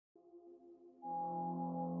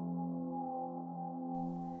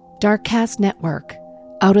Darkcast Network.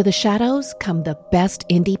 Out of the shadows come the best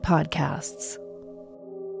indie podcasts.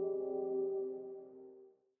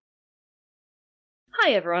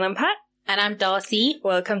 Hi everyone, I'm Pat. And I'm Darcy.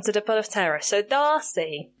 Welcome to the Pod of Terror. So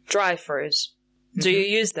Darcy, drive-thrus. Do you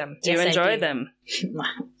use them? Do you enjoy them?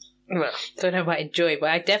 Well, don't know about enjoy,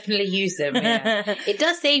 but I definitely use them. Yeah. It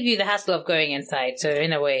does save you the hassle of going inside, so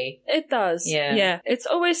in a way. It does. Yeah. It's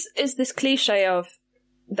always this cliche of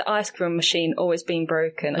the ice cream machine always being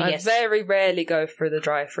broken. Oh, yes. I very rarely go through the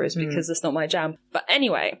drive-thrus because it's not my jam. But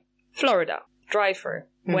anyway, Florida, drive-thru.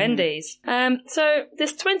 Wendy's. So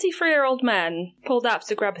this 23-year-old man pulled up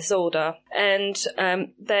to grab his order and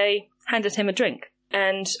they handed him a drink.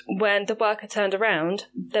 And when the worker turned around,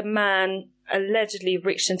 the man allegedly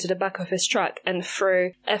reached into the back of his truck and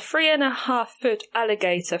threw a 3.5-foot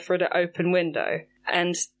alligator through the open window,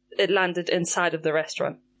 and it landed inside of the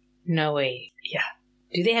restaurant. No way. Yeah.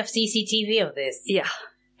 Do they have CCTV of this? Yeah.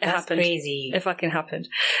 That's happened. crazy. It fucking happened.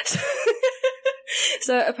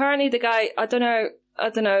 So apparently the guy, I don't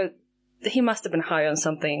know, he must have been high on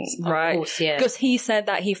something, right? Of course, yeah. Because he said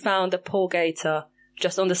that he found a poor gator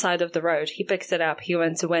just on the side of the road. He picked it up, he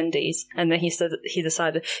went to Wendy's, and then he said he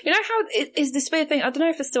decided, you know how it is this weird thing, I don't know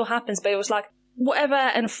if it still happens, but it was like, whatever,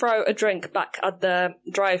 and throw a drink back at the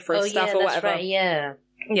drive-thru stuff or whatever. Right, yeah.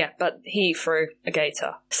 Yeah, but he threw a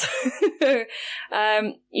gator. So,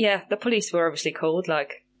 yeah, the police were obviously called,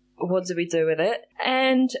 like, what do we do with it?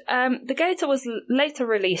 And the gator was later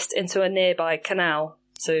released into a nearby canal.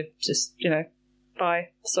 So just, bye.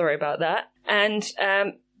 Sorry about that. And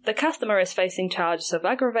the customer is facing charges of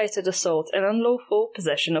aggravated assault and unlawful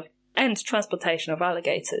possession of and transportation of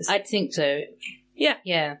alligators. I'd think so. Yeah.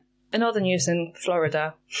 Yeah. Another news in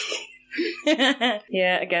Florida.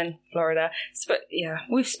 Yeah, again, Florida. Yeah,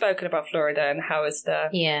 we've spoken about Florida and how it's the...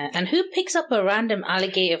 Yeah, and who picks up a random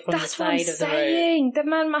alligator from the side of the road? That's what I'm saying. The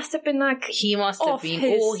man must have been like... He must have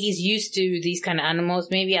been, or he's used to these kind of animals,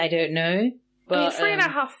 maybe, I don't know. But,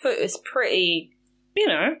 3.5 foot is pretty,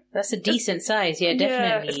 That's a decent size, yeah,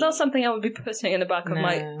 definitely. Yeah, it's not something I would be putting in the back of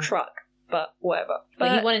my truck, but whatever.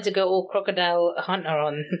 But he wanted to go all crocodile hunter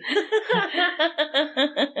on.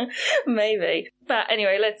 Maybe. But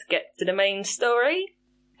anyway, let's get to the main story.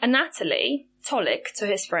 Anatoly Tolik, to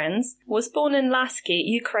his friends, was born in Lasky,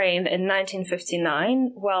 Ukraine in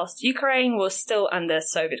 1959, whilst Ukraine was still under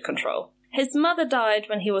Soviet control. His mother died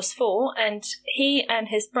when he was 4, and he and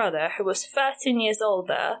his brother, who was 13 years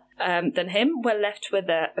older than him, were left with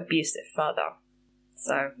their abusive father.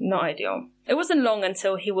 So, not ideal. It wasn't long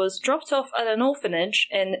until he was dropped off at an orphanage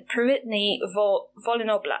in Privitny Volyn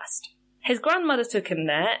Oblast. His grandmother took him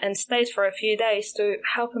there and stayed for a few days to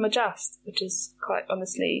help him adjust, which is quite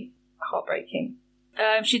honestly heartbreaking.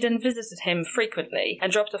 She then visited him frequently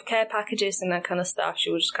and dropped off care packages and that kind of stuff.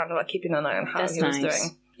 She was just kind of like keeping an eye on how he was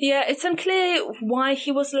doing. Yeah, it's unclear why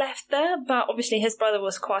he was left there, but obviously his brother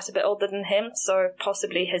was quite a bit older than him, so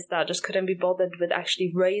possibly his dad just couldn't be bothered with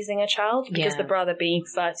actually raising a child, because the brother being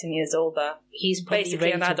 13 years older, he's probably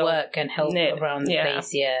ready to work and help around the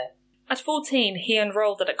place, yeah. At 14, he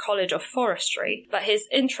enrolled at a college of forestry, but his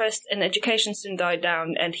interest in education soon died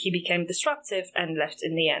down and he became disruptive and left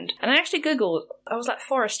in the end. And I actually Googled, I was like,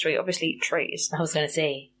 forestry, obviously trees. I was going to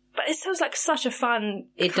say. But it sounds like such a fun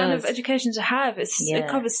kind of education to have. It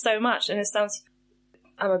covers so much, and it sounds...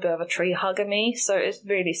 I'm a bit of a tree hugger me, so it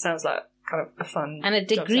really sounds like kind of a fun... And a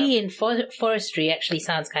degree in forestry actually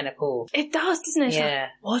sounds kind of cool. It does, doesn't it? Yeah. Like,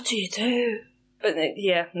 what do you do? But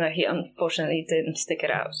he unfortunately didn't stick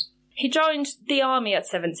it out. He joined the army at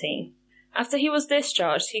 17. After he was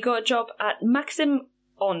discharged, he got a job at Maxim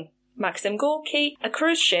Gorky, a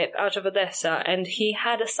cruise ship out of Odessa, and he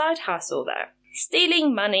had a side hustle there,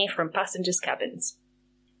 stealing money from passengers' cabins.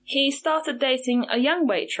 He started dating a young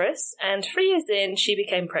waitress, and 3 years in, she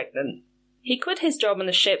became pregnant. He quit his job on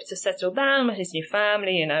the ship to settle down with his new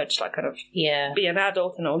family, just like kind of be an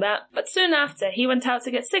adult and all that. But soon after, he went out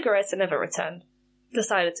to get cigarettes and never returned.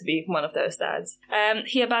 Decided to be one of those dads.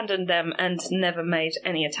 He abandoned them and never made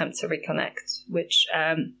any attempt to reconnect, which,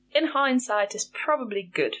 in hindsight, is probably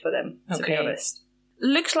good for them, to be honest.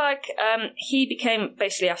 Looks like he became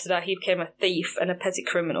a thief and a petty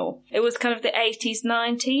criminal. It was kind of the 80s,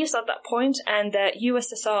 90s at that point, and the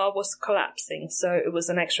USSR was collapsing, so it was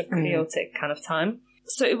an extra chaotic kind of time.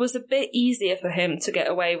 So it was a bit easier for him to get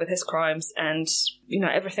away with his crimes, and,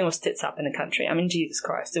 everything was tits up in the country. I mean, Jesus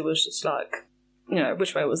Christ, it was just like,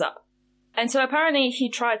 which way was up. And so apparently he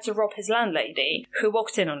tried to rob his landlady, who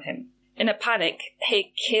walked in on him. In a panic,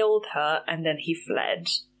 he killed her, and then he fled.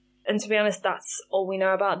 And to be honest, that's all we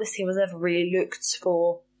know about this. He was never really looked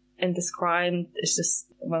for in this crime. It's just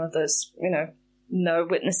one of those, no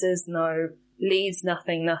witnesses, no leads,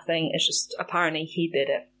 nothing. It's just apparently he did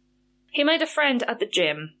it. He made a friend at the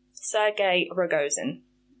gym, Sergei Rogozin.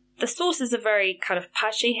 The sources are very kind of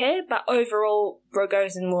patchy here, but overall,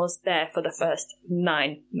 Rogozin was there for the first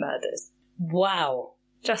 9 murders. Wow.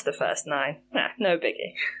 Just the first 9. No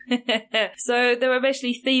biggie. So they were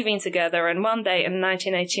basically thieving together, and one day in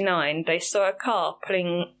 1989, they saw a car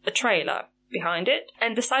pulling a trailer behind it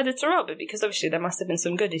and decided to rob it, because obviously there must have been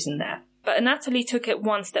some goodies in there. But Anatoly took it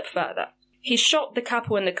one step further. He shot the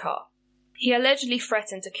couple in the car. He allegedly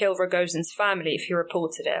threatened to kill Rogozin's family if he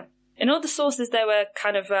reported it. In all the sources, they were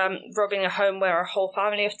kind of robbing a home where a whole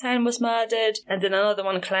family of 10 was murdered, and then another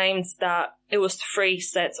one claimed that it was 3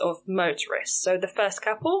 sets of motorists. So the first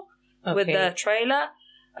couple with the trailer,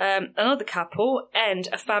 another couple, and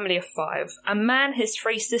a family of 5. A man, his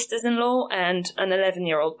 3 sisters-in-law, and an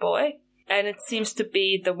 11-year-old boy. And it seems to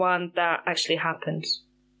be the one that actually happened.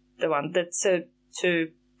 The one that so 2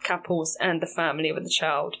 couples and the family with the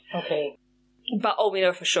child. Okay. But all we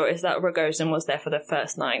know for sure is that Rogozin was there for the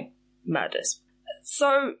first 9 murders.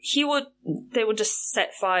 So they would just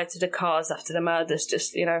set fire to the cars after the murders,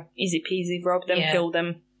 just, easy peasy, rob them, kill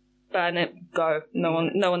them, burn it, go. No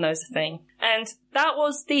one knows a thing. And that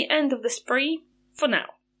was the end of the spree for now.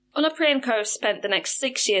 Onoprienko spent the next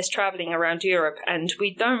 6 years travelling around Europe, and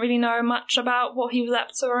we don't really know much about what he was up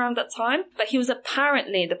to around that time, but he was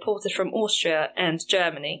apparently deported from Austria and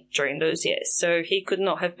Germany during those years, so he could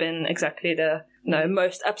not have been exactly the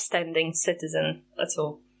most upstanding citizen at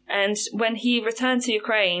all. And when he returned to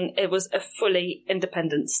Ukraine, it was a fully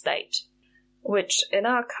independent state, which in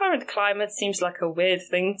our current climate seems like a weird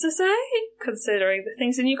thing to say, considering the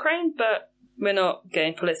things in Ukraine, but we're not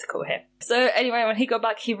getting political here. So anyway, when he got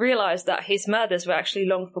back, he realised that his murders were actually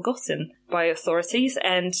long forgotten by authorities,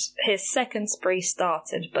 and his second spree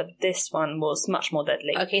started, but this one was much more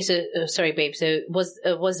deadly. Okay, so, sorry babe, so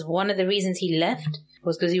was one of the reasons he left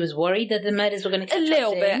was because he was worried that the murders were going to catch up to him? A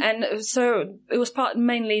little bit, and so it was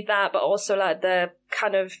mainly that, but also like the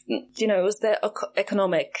kind of, it was the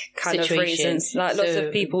economic kind situation. Of reasons. Like lots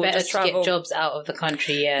of people just travel. Get jobs out of the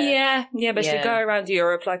country, basically go around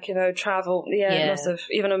Europe, travel. Lots of,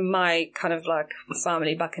 even in my kind of like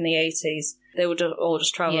family back in the 80s, they would all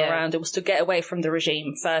just travel around. It was to get away from the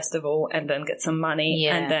regime, first of all, and then get some money,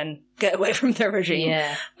 and then get away from the regime.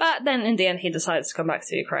 Yeah. But then in the end, he decided to come back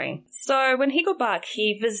to Ukraine. So when he got back,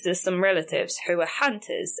 he visited some relatives who were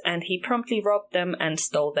hunters, and he promptly robbed them and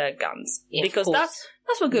stole their guns. Yeah, because that's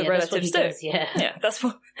what good relatives do. Yeah, that's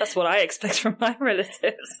what I expect from my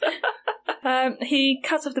relatives. He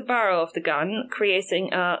cut off the barrel of the gun,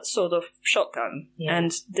 creating a sort of shotgun. Yeah.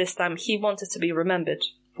 And this time he wanted to be remembered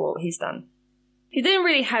for what he's done. He didn't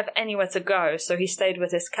really have anywhere to go, so he stayed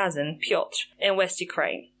with his cousin, Pyotr, in West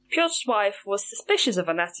Ukraine. Pyotr's wife was suspicious of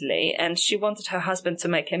Anatoly, and she wanted her husband to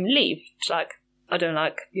make him leave. Like, I don't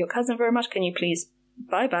like your cousin very much, can you please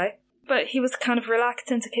bye-bye? But he was kind of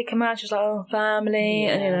reluctant to kick him out. She was like, oh, family,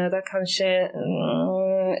 and that kind of shit.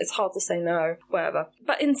 It's hard to say no, whatever.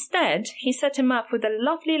 But instead, he set him up with a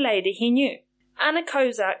lovely lady he knew. Anna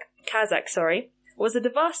Kazak, was a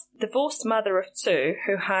divorced mother of 2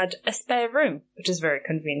 who had a spare room, which is very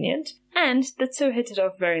convenient, and the 2 hit it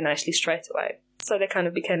off very nicely straight away. So they kind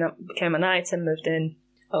of became a night and moved in.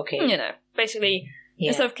 Okay. Basically,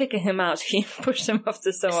 instead of kicking him out, he pushed him off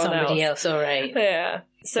to somebody else. All right. Yeah.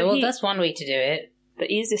 So that's one way to do it. The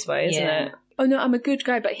easiest way, isn't it? Oh no, I'm a good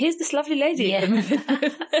guy, but here's this lovely lady. Yeah.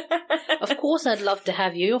 Of course I'd love to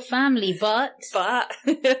have you, your family, but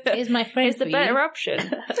here's my friend. Here's the better option.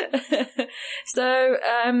 So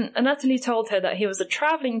Anatoly told her that he was a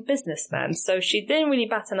travelling businessman, so she didn't really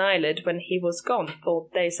bat an eyelid when he was gone for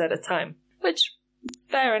days at a time. Which,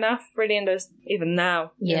 fair enough, really, in those, even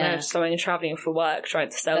now, so when you're travelling for work, trying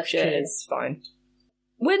to sell shit, it's fine.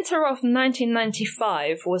 Winter of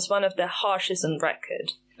 1995 was one of the harshest on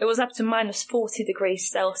record. It was up to minus 40 degrees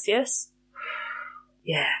Celsius.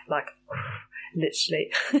 Yeah, like,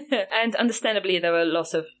 literally. And understandably, there were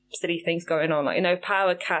lots of silly things going on, like,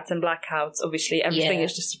 power cuts and blackouts. Obviously, everything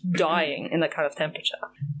is just dying in that kind of temperature.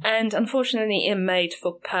 And unfortunately, it made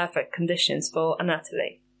for perfect conditions for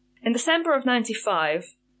Anatoly. In December of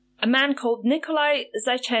 95, a man called Nikolai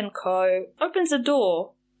Zaichenko opens the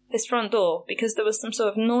door, his front door, because there was some sort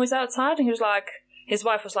of noise outside, and his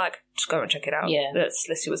wife was like, just go and check it out. Yeah. Let's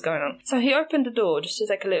see what's going on. So he opened the door just to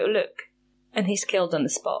take a little look, and he's killed on the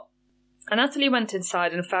spot. Anatoly went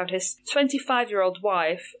inside and found his 25-year-old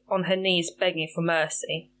wife on her knees begging for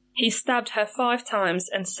mercy. He stabbed her 5 times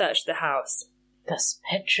and searched the house. That's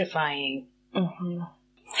petrifying. Mm-hmm.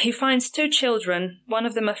 He finds 2 children, one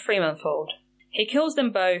of them a 3-month-old. He kills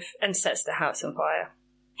them both and sets the house on fire.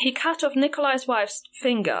 He cut off Nikolai's wife's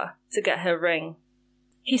finger to get her ring.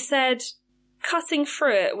 He said cutting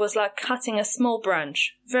through it was like cutting a small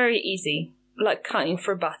branch. Very easy, like cutting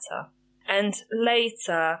through butter. And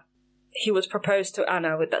later, he would propose to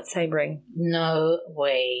Anna with that same ring. No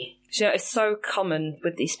way. So it's so common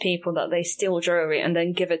with these people that they steal jewelry and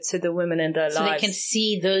then give it to the women in their lives. So they can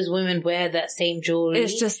see those women wear that same jewelry.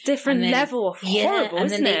 It's just different level of horrible, and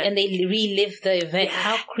isn't it? And they relive the event. Yeah.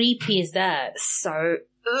 How creepy is that? So,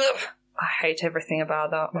 I hate everything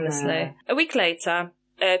about that, honestly. A week later,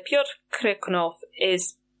 Pyotr Krykonov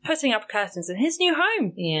is putting up curtains in his new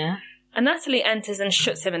home. Yeah. Anatoly enters and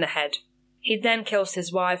shoots him in the head. He then kills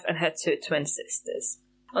his wife and her 2 twin sisters.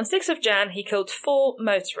 On 6th of Jan, he killed 4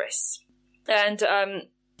 motorists. And,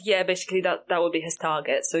 basically that would be his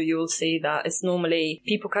target. So you will see that it's normally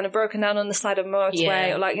people kind of broken down on the side of a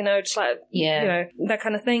motorway, or like, just like, that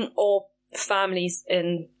kind of thing. Or families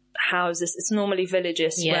in houses. It's normally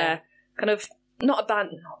villages where kind of not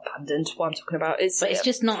abandoned, what I'm talking about. But it's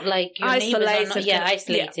just not like your isolated.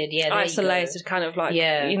 Isolated. Yeah, isolated kind of like,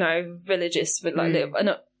 villages with like little,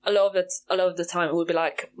 and a lot of the time it would be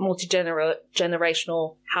like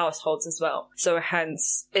multi-generational households as well. So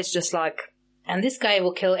hence, it's just like... And this guy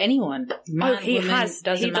will kill anyone. Man, woman,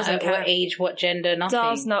 doesn't matter care. What age, what gender, nothing.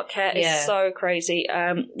 Does not care. It's so crazy.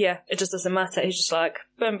 It just doesn't matter. He's just like,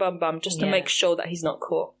 bum, bum, bum, just to make sure that he's not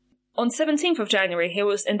caught. On 17th of January, he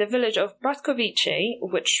was in the village of Bratkovice,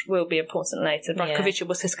 which will be important later. Bratkovice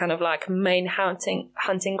was his kind of like main hunting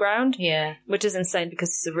ground. Yeah. Which is insane because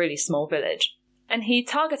it's a really small village. And he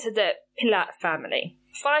targeted the Pilat family.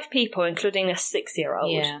 5 people, including a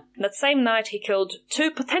 6-year-old. Yeah. That same night, he killed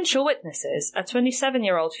 2 potential witnesses, a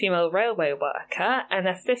 27-year-old female railway worker and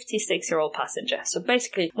a 56-year-old passenger. So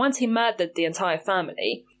basically, once he murdered the entire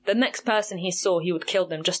family, the next person he saw, he would kill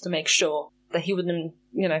them just to make sure that he wouldn't,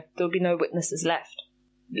 there would be no witnesses left.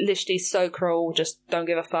 Literally so cruel, just don't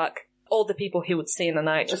give a fuck. All the people he would see in the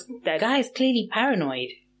night, just dead. Guy's clearly paranoid.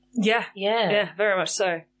 Yeah. Yeah. Yeah, very much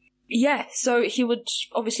so. Yeah, so he would,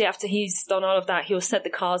 obviously after he's done all of that, he will set the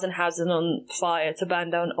cars and houses on fire to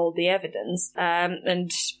burn down all the evidence, and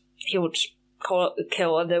he would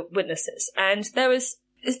kill other witnesses. And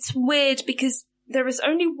it's weird because there is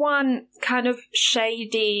only one kind of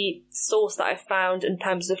shady source that I found in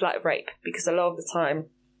terms of like rape, because a lot of the time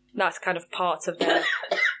that's kind of part of their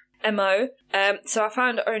MO. So I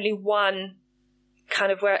found only one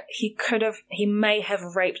kind of where he may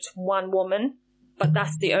have raped one woman. But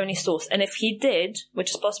that's the only source. And if he did,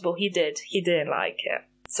 which is possible he didn't like it.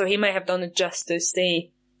 So he may have done it just to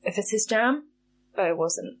see if it's his jam, but it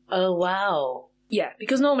wasn't. Oh, wow. Yeah,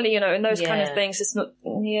 because normally, in those kind of things, it's not,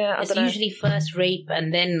 it's usually first rape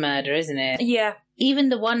and then murder, isn't it? Yeah. Even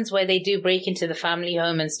the ones where they do break into the family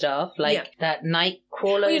home and stuff, like that night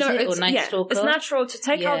crawler, or night stalker. It's natural to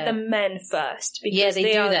take out the men first. Because they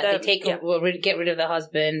do that. They get rid of the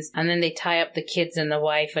husbands, and then they tie up the kids and the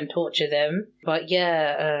wife and torture them. But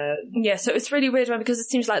so it's really weird, because it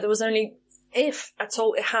seems like there was only, if at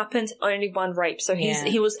all it happened, only one rape. So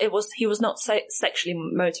he was not sexually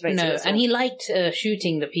motivated. No, and he liked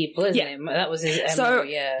shooting the people, isn't he? That was his MO, so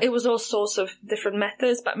it was all sorts of different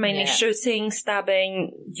methods, but mainly shooting,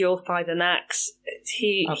 stabbing. You'll find an axe.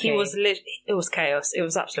 He was it was chaos. It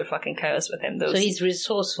was absolute fucking chaos with him. So he's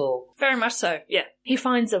resourceful. Very much so. Yeah, he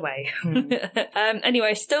finds a way.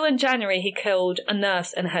 Anyway, still in January, he killed a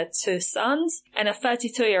nurse and her 2 sons and a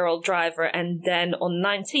 32-year-old driver. And then on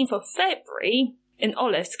 19th of February, in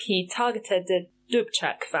Olevsk, he targeted the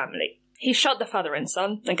Dubček family. He shot the father and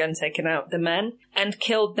son, again taking out the men, and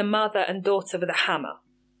killed the mother and daughter with a hammer.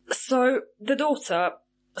 So the daughter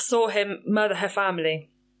saw him murder her family.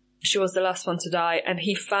 She was the last one to die, and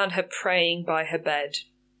he found her praying by her bed.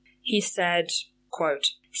 He said, quote,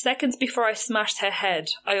 "Seconds before I smashed her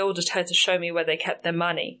head, I ordered her to show me where they kept their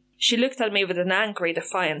money. She looked at me with an angry,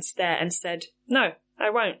 defiant stare and said, 'No,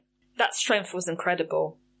 I won't.' That strength was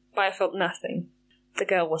incredible, but I felt nothing. The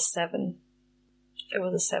girl was 7. It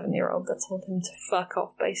was a 7-year-old that told him to fuck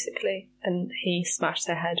off, basically, and he smashed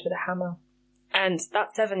her head with a hammer. And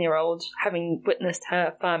that 7-year-old, having witnessed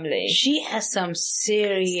her family... She has some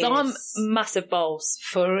massive balls.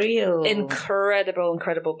 For real.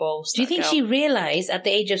 Incredible balls. Do you think she realised at the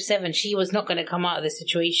age of 7 she was not going to come out of the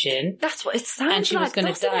situation? That's what it sounds like, and she was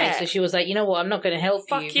going to die, so she was like, you know what, I'm not going to help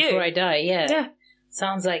you before I die. Yeah.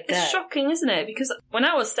 Sounds like that. It's shocking, isn't it? Because when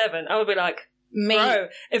I was 7, I would be like... Bro,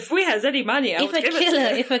 if we has any money, I would give it to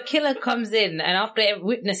you. If a killer comes in and after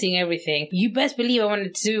witnessing everything, you best believe I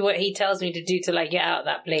want to do what he tells me to do to get out of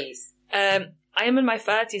that place. I am in my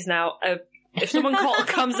 30s now. If someone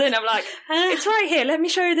comes in, I'm like, it's right here. Let me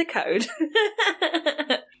show you the code.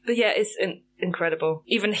 But yeah, it's incredible.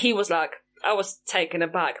 Even he was like, I was taken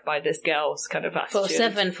aback by this girl's kind of attitude.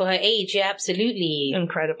 7 for her age, yeah, absolutely.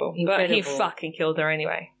 Incredible. But he fucking killed her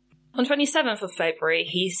anyway. On 27th of February,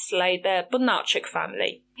 he slayed the Bonarchik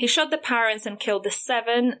family. He shot the parents and killed the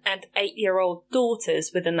 7- and 8-year-old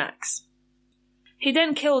daughters with an axe. He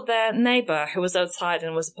then killed their neighbour who was outside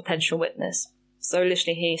and was a potential witness. So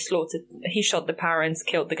literally he shot the parents,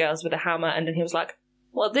 killed the girls with a hammer, and then he was like,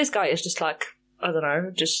 well, this guy is just like, I don't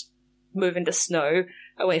know, just moving the snow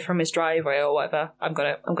away from his driveway or whatever. I'm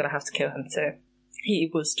gonna have to kill him too. He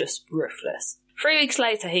was just ruthless. 3 weeks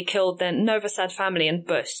later, he killed the Novosad family in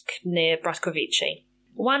Busk, near Bratkovice.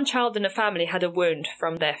 One child in the family had a wound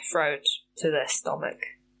from their throat to their stomach.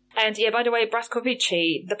 And yeah, by the way,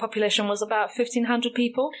 Bratkovice, the population was about 1,500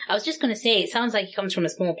 people. I was just going to say, it sounds like he comes from a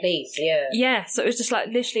small place, yeah. Yeah, so it was just like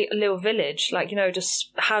literally a little village, like, you know,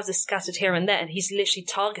 just houses scattered here and there, and he's literally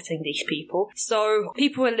targeting these people. So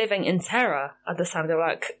people were living in terror at the time. They were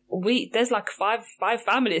like, there's like five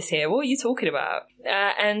families here. What are you talking about?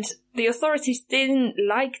 And the authorities didn't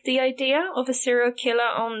like the idea of a serial killer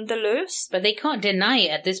on the loose. But they can't deny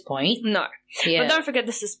it at this point. No. Yeah. But don't forget,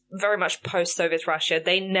 this is very much post-Soviet Russia.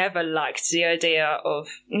 They never liked the idea of,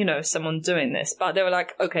 you know, someone doing this. But they were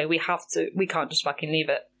like, okay, we can't just fucking leave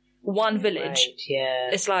it. One village. Right, yeah.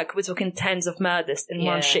 It's like, we're talking tens of murders in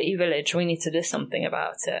one shitty village. We need to do something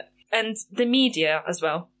about it. And the media as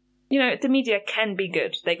well. You know, the media can be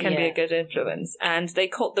good. They can be a good influence. And they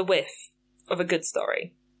caught the whiff of a good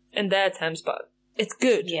story in their terms, but it's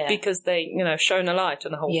good because they, you know, shone a light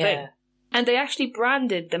on the whole thing. And they actually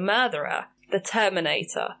branded the murderer the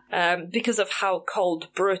Terminator, because of how cold,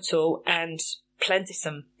 brutal, and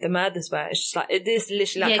plentisome the murders were. It's just like, it is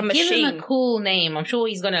literally like a machine. Give him a cool name. I'm sure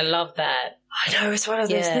he's gonna love that. I know, it's one of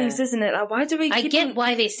those things, isn't it? Like, why do we I get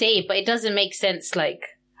why they say it, but it doesn't make sense, like,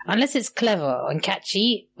 unless it's clever and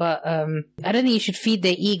catchy, but I don't think you should feed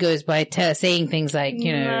their egos by saying things like,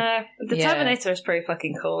 you know... Nah, the Terminator is pretty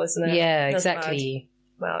fucking cool, isn't it? Yeah, exactly.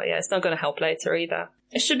 Well, yeah, it's not going to help later either.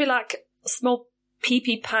 It should be like small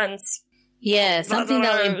pee-pee pants. Yeah, something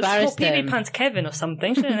that will embarrass them. Small pee-pee pants Kevin or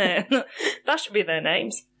something, shouldn't it? That should be their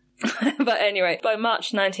names. But anyway, by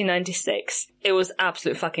March 1996, it was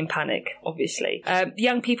absolute fucking panic, obviously.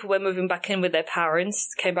 Young people were moving back in with their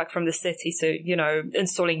parents, came back from the city, so, you know,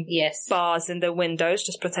 installing bars in their windows,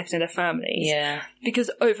 just protecting their families. Yeah.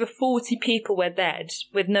 Because over 40 people were dead,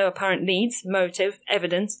 with no apparent leads, motive,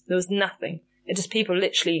 evidence. There was nothing. It's just people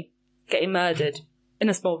literally getting murdered in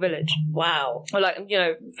a small village. Wow. Or like, you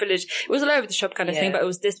know, village. It was all over the shop kind of thing, but it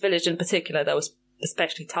was this village in particular that was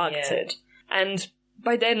especially targeted. And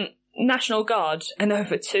by then, National Guard and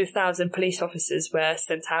over 2,000 police officers were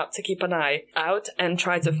sent out to keep an eye out and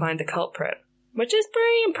try to find the culprit, which is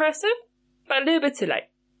pretty impressive, but a little bit too late.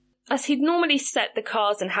 As he'd normally set the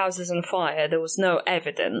cars and houses on fire, there was no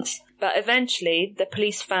evidence, but eventually the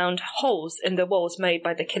police found holes in the walls made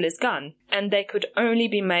by the killer's gun, and they could only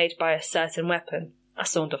be made by a certain weapon, a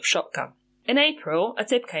sort of shotgun. In April, a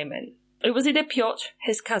tip came in. It was either Piotr,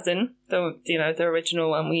 his cousin, the original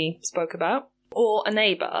one we spoke about, or a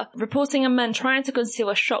neighbour, reporting a man trying to conceal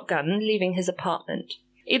a shotgun leaving his apartment.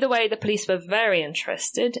 Either way, the police were very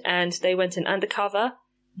interested, and they went in undercover,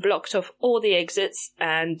 blocked off all the exits,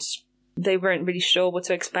 and they weren't really sure what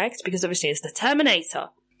to expect, because obviously it's the Terminator.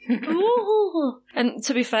 And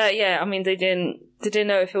to be fair, I mean, they didn't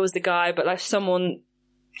know if it was the guy, but like someone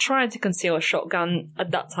trying to conceal a shotgun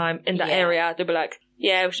at that time in that area, they'd be like,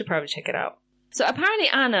 yeah, we should probably check it out. So apparently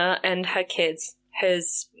Anna and her kids,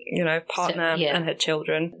 his, partner and her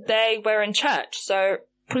children, they were in church. So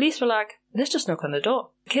police were like, let's just knock on the door.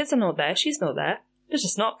 The kids are not there. She's not there. Let's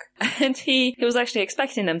just knock. And he was actually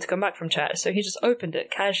expecting them to come back from church. So he just opened it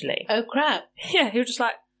casually. Oh, crap. Yeah, he was just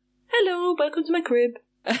like, hello, welcome to my crib.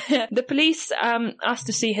 The police asked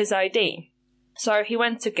to see his ID. So he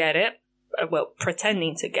went to get it.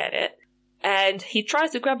 Pretending to get it. And he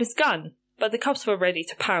tries to grab his gun. But the cops were ready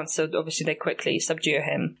to pounce, so obviously they quickly subdue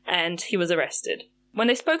him, and he was arrested. When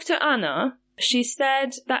they spoke to Anna, she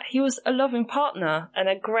said that he was a loving partner and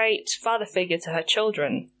a great father figure to her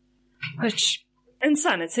children. Which,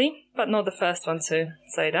 insanity, but not the first one to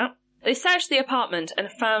say that. They searched the apartment and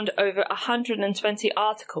found over 120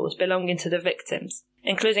 articles belonging to the victims,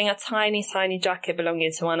 including a tiny, tiny jacket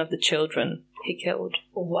belonging to one of the children he killed.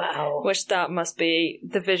 Wow. Which that must be,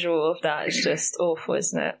 the visual of that is just awful,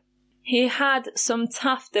 isn't it? He had some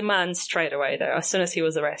tough demands straight away, though, as soon as he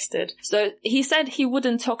was arrested. So he said he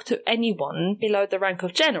wouldn't talk to anyone below the rank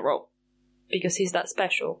of general, because he's that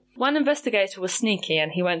special. One investigator was sneaky,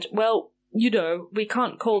 and he went, well, we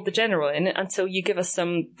can't call the general in until you give us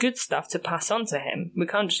some good stuff to pass on to him. We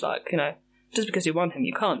can't just, Just because you want him,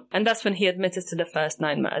 you can't. And that's when he admitted to the first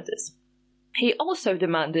 9 murders. He also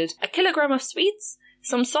demanded 1 kilogram of sweets,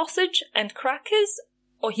 some sausage and crackers,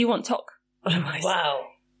 or he won't talk otherwise. Wow.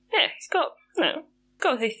 Yeah, he's got,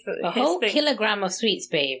 his whole thing. kilogram of sweets,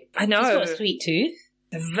 babe. I know. He's got a sweet tooth.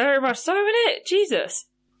 Very much so, innit? Jesus.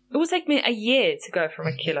 It will take me a year to go from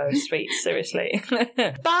 1 kilo of sweets, seriously.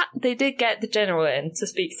 But they did get the general in to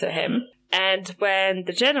speak to him. And when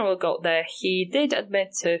the general got there, he did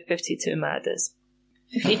admit to 52 murders.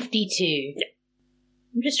 52? Yeah.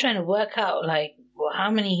 I'm just trying to work out,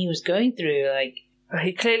 how many he was going through,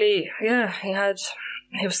 He clearly, he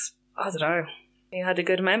was, I don't know, he had a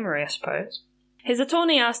good memory, I suppose. His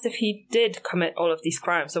attorney asked if he did commit all of these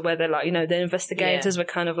crimes, or whether, the investigators were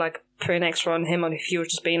kind of, putting extra on him, or if he was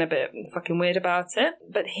just being a bit fucking weird about it.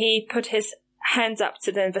 But he put his hands up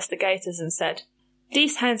to the investigators and said,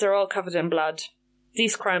 "These hands are all covered in blood.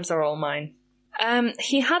 These crimes are all mine."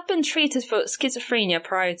 He had been treated for schizophrenia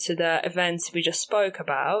prior to the events we just spoke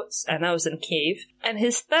about, and that was in Kiev. And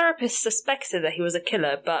his therapist suspected that he was a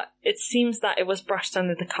killer, but it seems that it was brushed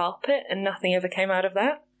under the carpet and nothing ever came out of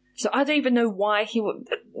that. So I don't even know why he would...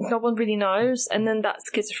 No one really knows. And then that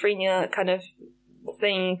schizophrenia kind of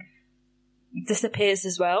thing disappears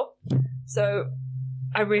as well. So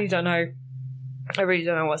I really don't know. I really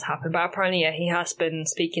don't know what's happened. But apparently, he has been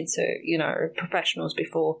speaking to, professionals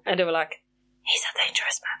before. And they were like, he's a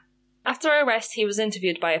dangerous man. After arrest, he was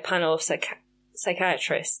interviewed by a panel of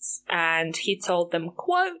psychiatrists. And he told them,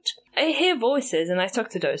 quote, "I hear voices and I talk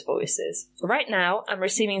to those voices. Right now, I'm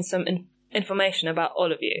receiving some information about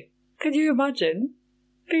all of you." Could you imagine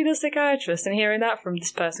being a psychiatrist and hearing that from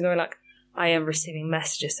this person going like, "I am receiving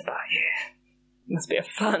messages about you." Must be a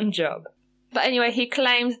fun job. But anyway, he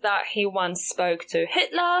claimed that he once spoke to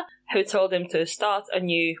Hitler, who told him to start a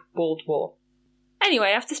new world war. Anyway,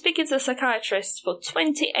 after speaking to the psychiatrists for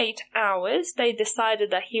 28 hours, they decided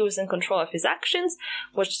that he was in control of his actions,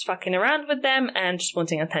 was just fucking around with them and just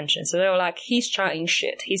wanting attention. So they were like, he's chatting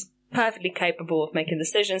shit. He's perfectly capable of making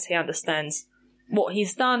decisions. He understands what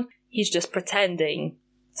he's done. He's just pretending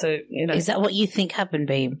to, Is that what you think happened,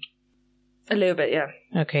 babe? A little bit, yeah.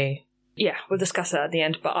 Okay. Yeah, we'll discuss that at the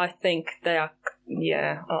end, but I think they are,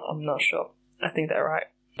 I'm not sure. I think they're right.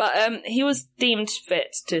 But he was deemed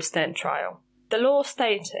fit to stand trial. The law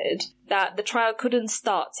stated that the trial couldn't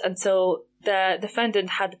start until the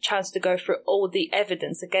defendant had the chance to go through all the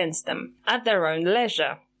evidence against them at their own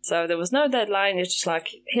leisure. So there was no deadline. It's just like,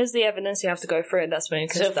 here's the evidence, you have to go through it. That's when you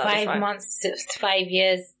can start the trial. 5 months, 5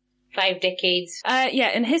 years, 5 decades.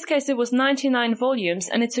 In his case, it was 99 volumes,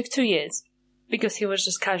 and it took 2 years because he was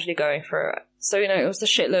just casually going through it. So, it was a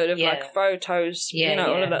shitload of photos,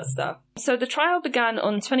 all of that stuff. So the trial began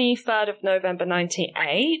on 23rd of November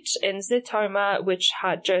 1998 in Zhytomyr, which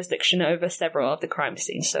had jurisdiction over several of the crime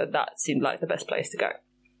scenes. So that seemed like the best place to go.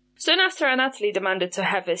 Soon after, Anatoly demanded to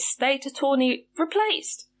have his state attorney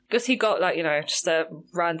replaced because he got just a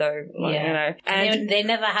rando, And they're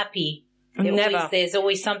never happy. There's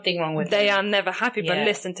always something wrong with them. They are never happy, but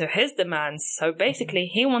listen to his demands. So basically,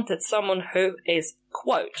 he wanted someone who is,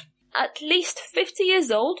 quote, "at least 50 years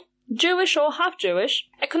old, Jewish or half-Jewish,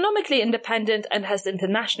 economically independent, and has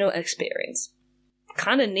international experience."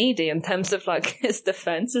 Kind of needy in terms of, his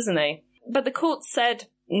defense, isn't he? But the court said,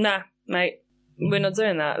 "Nah, mate, we're not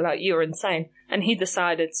doing that. You're insane." And he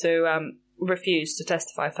decided to refuse to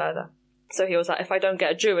testify further. So he was like, if I don't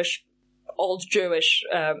get a old Jewish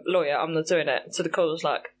lawyer, I'm not doing it. So the court was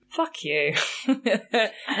like, fuck you. I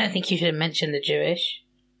don't think you should have mentioned the Jewish.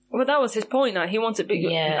 Well, that was his point. He wanted...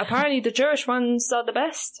 Apparently the Jewish ones are the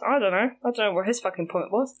best. I don't know what his fucking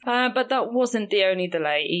point was. But that wasn't the only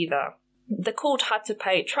delay either. The court had to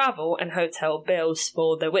pay travel and hotel bills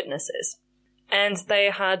for the witnesses. And they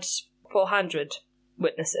had 400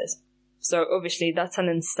 witnesses. So obviously that's an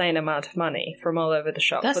insane amount of money from all over the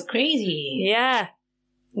shop. That's crazy. Yeah.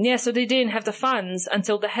 Yeah, so they didn't have the funds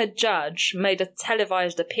until the head judge made a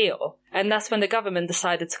televised appeal. And that's when the government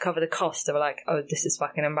decided to cover the cost. They were like, oh, this is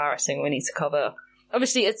fucking embarrassing. We need to cover.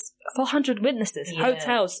 Obviously, it's 400 witnesses,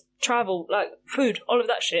 hotels, travel, food, all of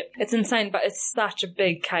that shit. It's insane, but it's such a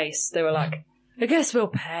big case. They were like, I guess we'll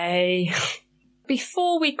pay.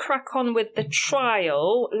 Before we crack on with the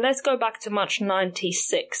trial, let's go back to March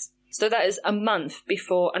 96. So that is a month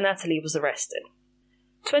before Anatoly was arrested.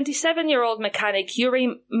 27-year-old mechanic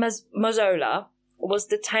Yuri Mozola was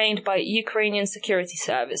detained by Ukrainian security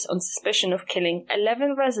service on suspicion of killing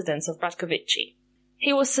 11 residents of Bratkovichi.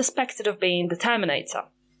 He was suspected of being the Terminator.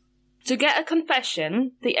 To get a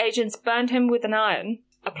confession, the agents burned him with an iron,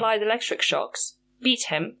 applied electric shocks, beat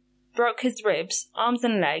him, broke his ribs, arms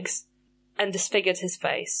and legs, and disfigured his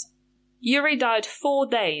face. Yuri died 4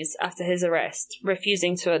 days after his arrest,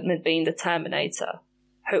 refusing to admit being the Terminator,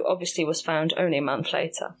 who obviously was found only a month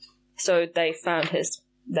later. So they found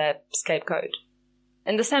their scapegoat.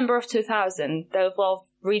 In December of 2000, the Lvov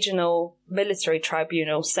Regional Military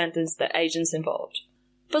Tribunal sentenced the agents involved.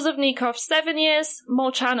 Pozovnikov 7 years,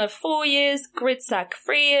 Molchanov 4 years, Gritsak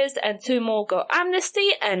 3 years, and 2 more got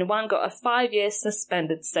amnesty, and 1 got a 5-year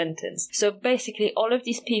suspended sentence. So basically all of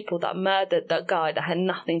these people that murdered that guy that had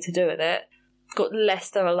nothing to do with it got less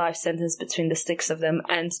than a life sentence between the 6 of them,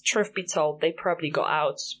 and truth be told, they probably got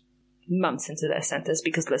out months into their sentence,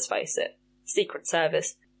 because let's face it, Secret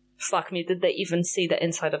Service, fuck me, did they even see the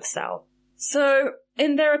inside of a cell? So,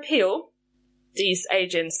 in their appeal, these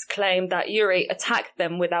agents claim that Yuri attacked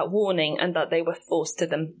them without warning and that they were forced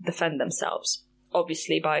to defend themselves,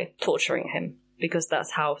 obviously by torturing him, because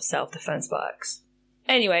that's how self-defense works.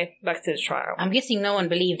 Anyway, back to the trial. I'm guessing no one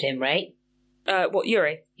believed him, right? What,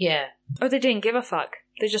 Yuri? Yeah. Oh, they didn't give a fuck.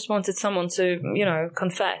 They just wanted someone to,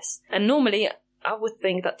 confess. And normally, I would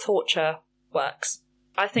think that torture works.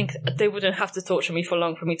 I think they wouldn't have to torture me for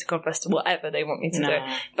long for me to confess to whatever they want me to do.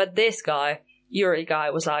 But this guy, Yuri guy,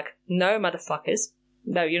 was like, no, motherfuckers.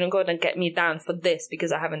 No, you're not going to get me down for this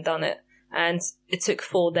because I haven't done it. And it took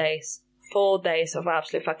 4 days. 4 days of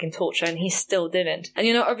absolute fucking torture, and he still didn't.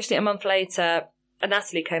 And obviously a month later,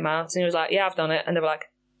 Anatoly came out and he was like, yeah, I've done it. And they were like,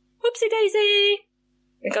 whoopsie daisy!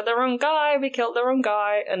 We got the wrong guy, we killed the wrong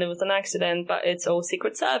guy, and it was an accident, but it's all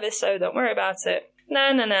Secret Service, so don't worry about it.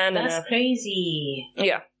 No. That's crazy.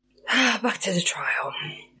 Yeah. Back to the trial.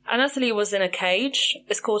 Anatoly was in a cage,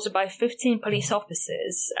 escorted by 15 police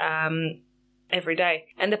officers every day.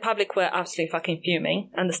 And the public were absolutely fucking fuming,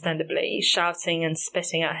 understandably, shouting and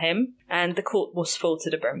spitting at him. And the court was full to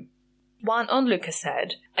the brim. One onlooker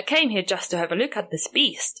said, I came here just to have a look at this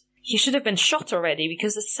beast. He should have been shot already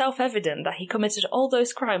because it's self-evident that he committed all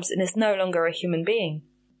those crimes and is no longer a human being.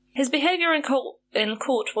 His behaviour in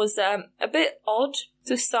court was a bit odd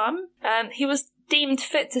to some. He was deemed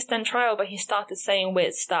fit to stand trial, but he started saying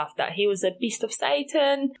weird stuff, that he was a beast of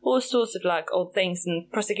Satan, all sorts of odd things,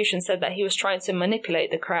 and prosecution said that he was trying to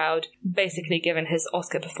manipulate the crowd, basically given his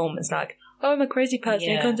Oscar performance, oh, I'm a crazy person,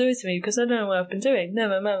 you can't do it to me because I don't know what I've been doing,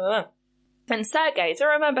 no. And Sergei, do you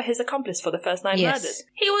remember his accomplice for the first 9 murders?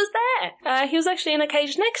 He was there! He was actually in a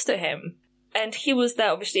cage next to him. And he was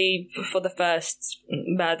there, obviously, for the first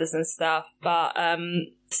murders and stuff, but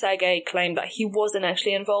Sergei claimed that he wasn't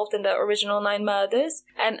actually involved in the original 9 murders,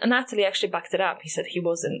 and Anatoly actually backed it up. He said he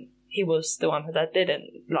wasn't. He was the one that didn't.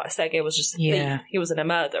 Sergei was just a thief. He wasn't a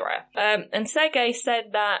murderer. And Sergei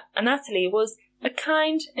said that Anatoly was a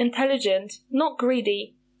kind, intelligent, not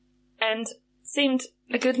greedy, and seemed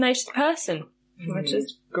a good-natured person, which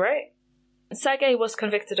is great. Sergei was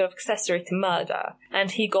convicted of accessory to murder,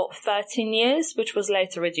 and he got 13 years, which was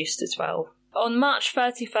later reduced to 12. On March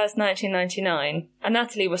 31st, 1999,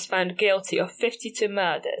 Anatoly was found guilty of 52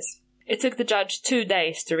 murders. It took the judge 2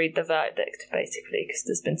 days to read the verdict, basically, because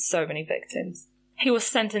there's been so many victims. He was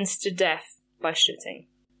sentenced to death by shooting.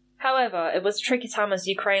 However, it was a tricky time as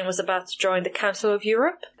Ukraine was about to join the Council of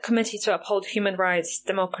Europe, a committee to uphold human rights,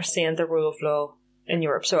 democracy, and the rule of law in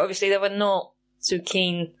Europe. So obviously they were not too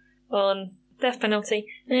keen on death penalty.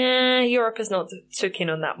 Europe is not too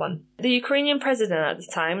keen on that one. The Ukrainian president at the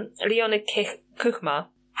time, Leonid Kuchma,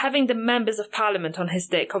 having the members of parliament on his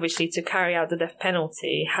dick, obviously, to carry out the death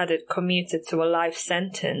penalty, had it commuted to a life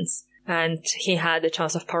sentence, and he had a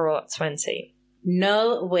chance of parole at 20.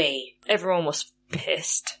 No way. Everyone was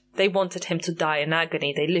pissed. They wanted him to die in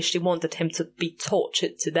agony. They literally wanted him to be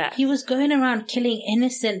tortured to death. He was going around killing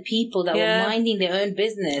innocent people that were minding their own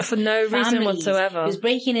business. For no reason whatsoever. He was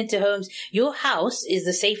breaking into homes. Your house is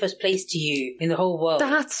the safest place to you in the whole world.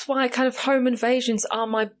 That's why kind of home invasions are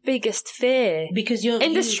my biggest fear. Because you're...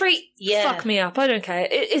 In the street, fuck me up. I don't care.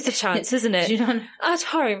 It's a chance, isn't it? At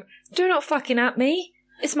home, do not fucking at me.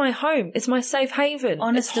 It's my home. It's my safe haven.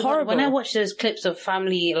 Honestly, it's horrible. When I watch those clips of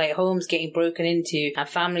family, homes getting broken into and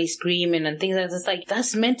families screaming and things like that, it's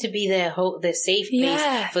that's meant to be their safe place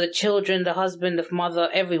for the children, the husband, the mother,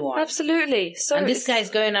 everyone. Absolutely. So and this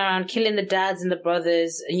guy's going around killing the dads and the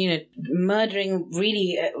brothers, murdering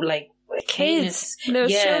really, kids,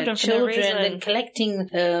 children, for no reason. And collecting,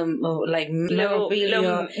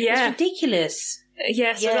 memorabilia. It's ridiculous.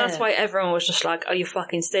 Yeah, so that's why everyone was just like, are you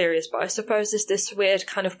fucking serious? But I suppose it's this weird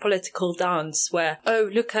kind of political dance where, oh,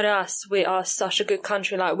 look at us, we are such a good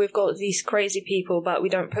country, we've got these crazy people, but we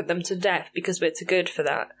don't put them to death because we're too good for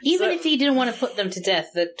that. Even if he didn't want to put them to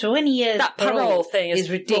death, the 20 years that parole thing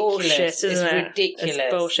is ridiculous, bullshit, isn't it? Ridiculous.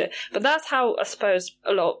 It's bullshit. But that's how, I suppose,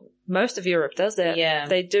 most of Europe does it. Yeah.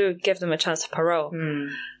 They do give them a chance of parole.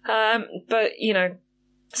 But,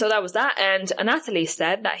 So that was that, and Anatoly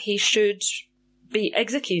said that he should be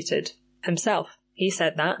executed himself. He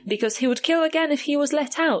said that because he would kill again if he was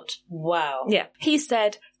let out. Wow. Yeah. He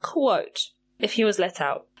said, quote, if he was let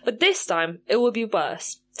out. But this time, it will be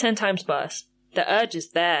worse. 10 times worse. The urge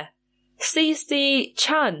is there. Seize the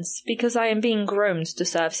chance, because I am being groomed to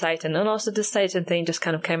serve Satan. And also the Satan thing just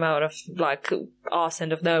kind of came out of, like, arse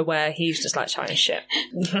end of nowhere. He's just, like, chatting shit.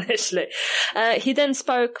 Literally. He then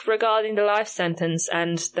spoke regarding the life sentence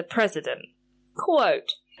and the president.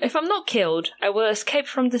 Quote, if I'm not killed, I will escape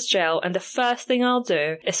from this jail, and the first thing I'll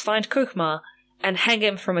do is find Kukma and hang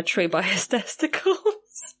him from a tree by his testicles.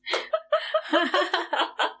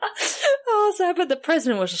 Oh, so but the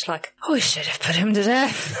president was just like, we should have put him to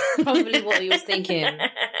death. Probably what he was thinking.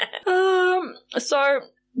 So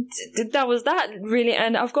that was that, really,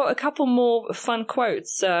 and I've got a couple more fun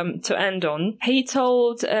quotes to end on. He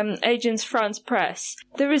told Agence France Presse,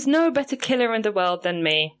 there is no better killer in the world than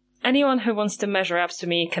me. Anyone who wants to measure up to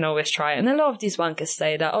me can always try. And a lot of these wankers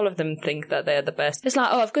say that. All of them think that they're the best. It's like,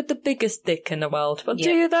 oh, I've got the biggest dick in the world. But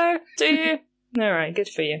do you, though? Do you? All right, good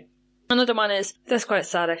for you. Another one is, that's quite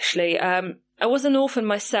sad, actually. I was an orphan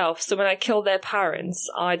myself, so when I killed their parents,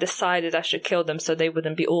 I decided I should kill them so they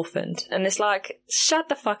wouldn't be orphaned. And it's like, shut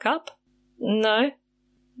the fuck up. No.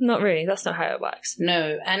 Not really. That's not how it works.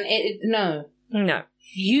 No. And no. No.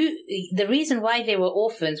 The reason why they were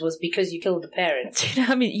orphans was because you killed the parents. Do you know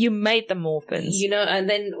what I mean? You made them orphans. You know, and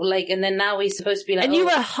then now we're supposed to be like, and you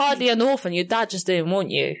were hardly an orphan. Your dad just didn't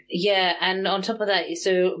want you. Yeah, and on top of that,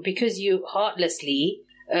 so because you heartlessly,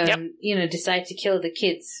 decide to kill the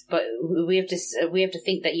kids, but we have to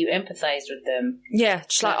think that you empathize with them. Yeah,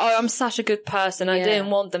 just like, oh, I'm such a good person. I didn't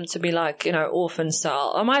want them to be like, orphans,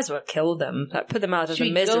 so I might as well kill them. Like, put them out of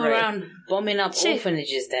the misery. Go around bombing up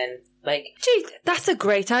orphanages then. Like, gee, that's a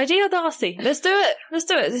great idea, Darcy. Let's do it.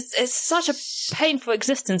 It's such a painful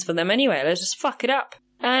existence for them anyway. Let's just fuck it up.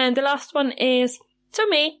 And the last one is, to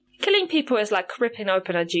me, killing people is like ripping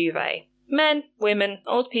open a duvet. Men, women,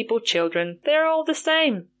 old people, children, they're all the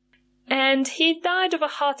same. And he died of a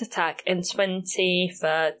heart attack in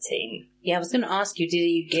 2013. Yeah, I was going to ask you, did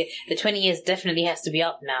you get... The 20 years definitely has to be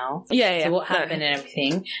up now. Yeah. So what happened and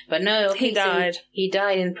everything. But no, okay, he died. So he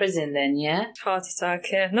died in prison then, yeah? Heart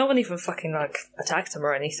attack, yeah. No one even fucking, attacked him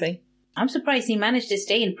or anything. I'm surprised he managed to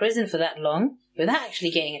stay in prison for that long without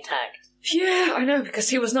actually getting attacked. Yeah, I know, because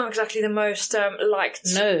he was not exactly the most liked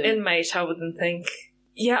inmate, I wouldn't think.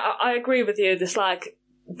 Yeah, I agree with you. This,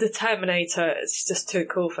 the Terminator, it's just too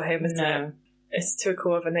cool for him, isn't it? It's too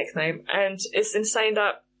cool of a nickname. And it's insane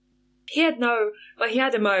that he had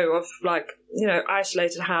a mo of,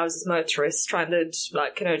 isolated houses, motorists, stranded,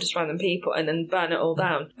 just random people, and then burn it all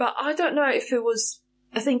down. But I don't know if it was,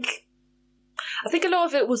 I think a lot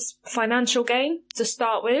of it was financial gain to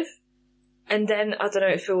start with. And then, I don't know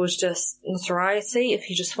if it was just notoriety, if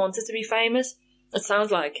he just wanted to be famous. It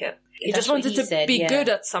sounds like it. He just wanted to be good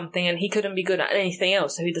at something, and he couldn't be good at anything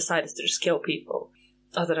else, so he decided to just kill people.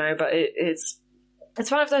 I don't know, but it's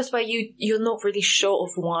one of those where you're not really sure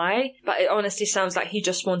of why, but it honestly sounds like he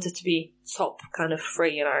just wanted to be top kind of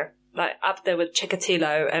free, like up there with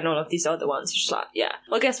Chikatilo and all of these other ones. Just like, yeah.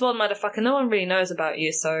 Well, guess what, motherfucker? No one really knows about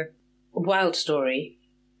you, so... Wild story.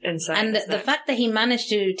 Insane. And the fact that he managed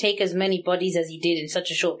to take as many bodies as he did in such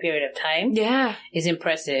a short period of time is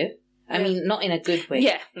impressive. I mean, not in a good way.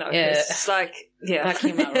 Yeah, no, it's like, yeah. That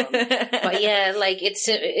came out wrong. But yeah, it's,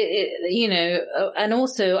 and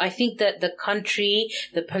also I think that the country,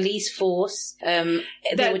 the police force, they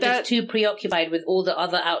were just too preoccupied with all the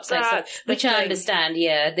other outside stuff, which I understand,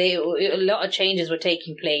 yeah. A lot of changes were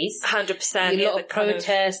taking place. 100%. A lot of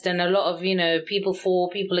protest and a lot of, people for,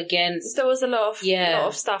 people against. There was a lot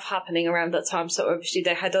of stuff happening around that time, so obviously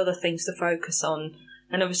they had other things to focus on.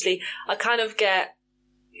 And obviously, I kind of get...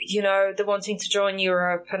 the wanting to join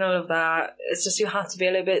Europe and all of that. It's just you have to be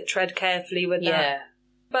a little bit tread carefully with that.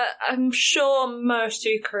 But I'm sure most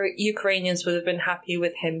Ukrainians would have been happy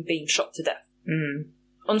with him being shot to death.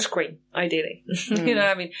 On screen, ideally. You know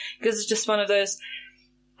what I mean? Because it's just one of those...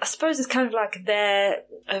 I suppose it's kind of like their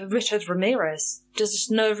Richard Ramirez. Just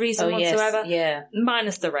no reason whatsoever. Yes,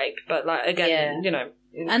 minus the rape. But again,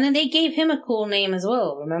 And then they gave him a cool name as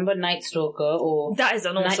well. Remember, Night Stalker or that is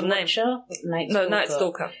an awesome name. Night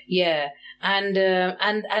Stalker. Yeah, and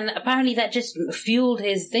apparently that just fueled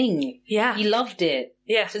his thing. Yeah, he loved it.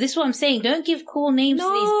 Yeah. So this is what I'm saying. Don't give cool names to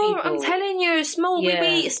these people. No, I'm telling you, small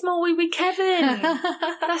wee wee Kevin.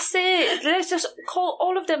 That's it. Let's just call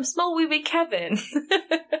all of them small wee wee Kevin.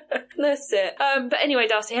 That's it. But anyway,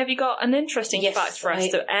 Darcy, have you got an interesting fact for us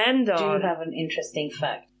to end on? I do have an interesting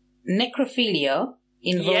fact. Necrophilia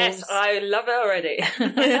Yes, I love it already.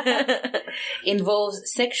 Involves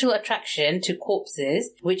sexual attraction to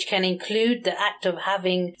corpses, which can include the act of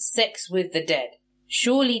having sex with the dead.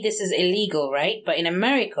 Surely this is illegal, right? But in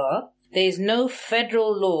America, there is no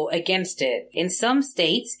federal law against it. In some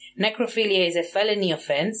states, necrophilia is a felony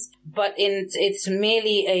offense, but it's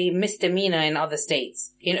merely a misdemeanor in other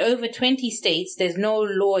states. In over 20 states, there's no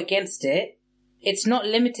law against it. It's not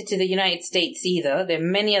limited to the United States either. There are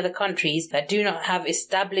many other countries that do not have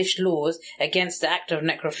established laws against the act of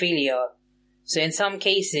necrophilia. So in some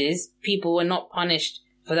cases, people were not punished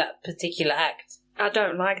for that particular act. I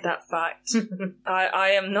don't like that fact. I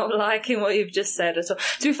am not liking what you've just said at all.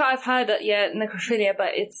 To be fair, I've heard that, necrophilia,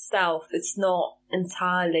 but itself, it's not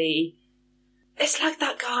entirely... It's like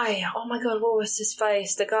that guy. Oh my god, what was his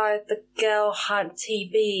face? The girl had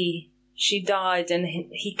TB. She died and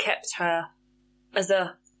he kept her as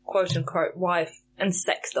a quote-unquote wife and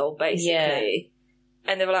sex doll, basically. Yeah.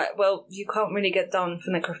 And they were like, well, you can't really get done for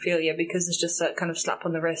necrophilia because it's just a kind of slap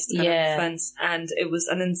on the wrist kind of offence, and it was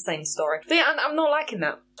an insane story. But yeah, I'm not liking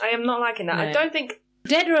that. I am not liking that. No. I don't think...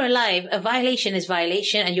 Dead or alive, a violation is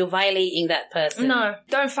violation, and you're violating that person. No,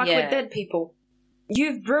 don't fuck with dead people.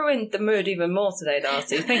 You've ruined the mood even more today,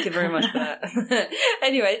 Darcy. Thank you very much for that.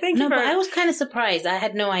 Anyway, thank you very much. No, but I was kind of surprised. I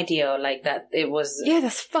had no idea, that it was... Yeah,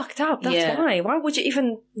 that's fucked up. That's why. Why would you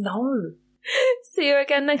even know? See you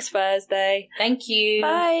again next Thursday. Thank you.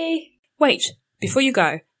 Bye. Wait, before you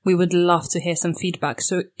go, we would love to hear some feedback.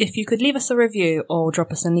 So if you could leave us a review or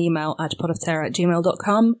drop us an email at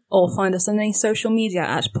podofterror@gmail.com or find us on any social media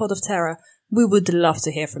at podofterror, we would love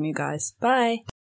to hear from you guys. Bye.